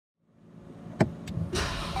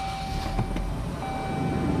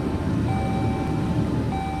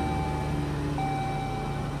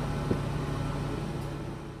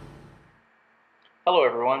Hello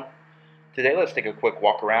everyone. Today let's take a quick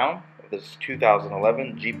walk around of this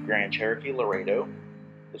 2011 Jeep Grand Cherokee Laredo.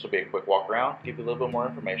 This will be a quick walk around, give you a little bit more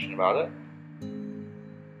information about it.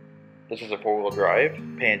 This is a four-wheel drive,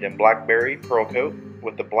 painted in blackberry pearl coat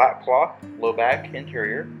with the black cloth low back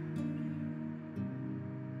interior.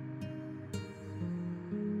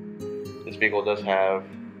 This vehicle does have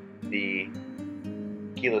the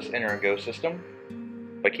keyless enter and go system.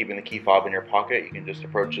 By keeping the key fob in your pocket, you can just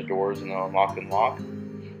approach the doors and they'll unlock and lock.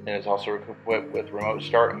 And it's also equipped with remote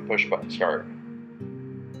start and push button start.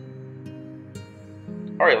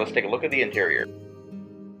 Alright, let's take a look at the interior.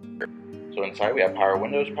 So inside we have power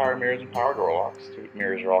windows, power mirrors, and power door locks. The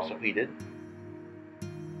mirrors are also heated.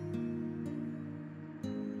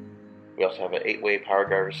 We also have an 8-way power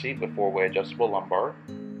driver's seat with 4-way adjustable lumbar,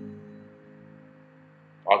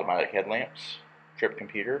 automatic headlamps, trip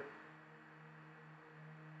computer.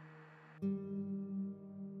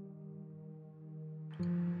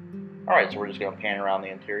 Alright, so we're just going to pan around the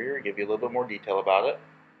interior and give you a little bit more detail about it.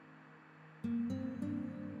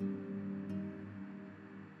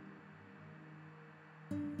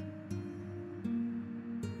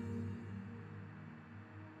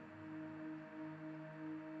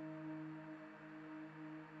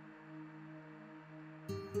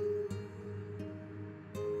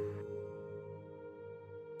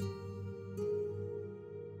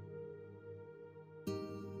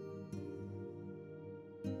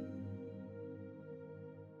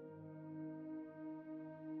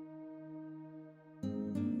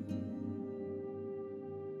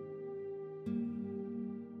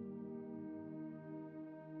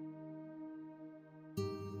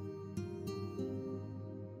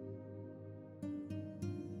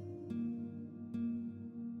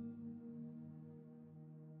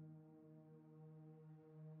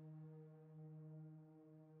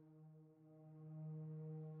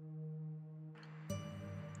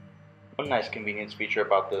 One nice convenience feature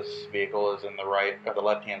about this vehicle is in the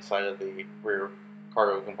left-hand side of the rear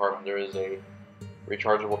cargo compartment. There is a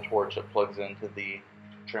rechargeable torch that plugs into the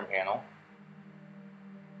trim panel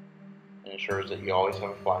and ensures that you always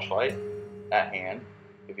have a flashlight at hand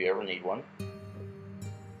if you ever need one.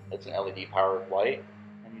 It's an LED powered light,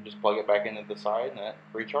 and you just plug it back into the side and it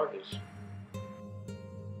recharges.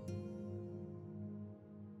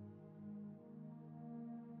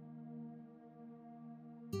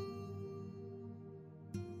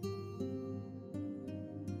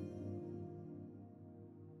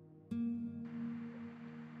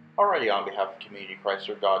 Alrighty, on behalf of Community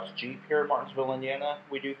Chrysler Dodge Jeep here in Martinsville, Indiana,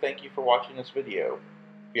 we do thank you for watching this video.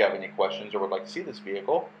 If you have any questions or would like to see this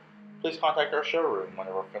vehicle, please contact our showroom. One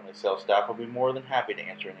of our friendly sales staff will be more than happy to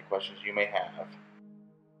answer any questions you may have.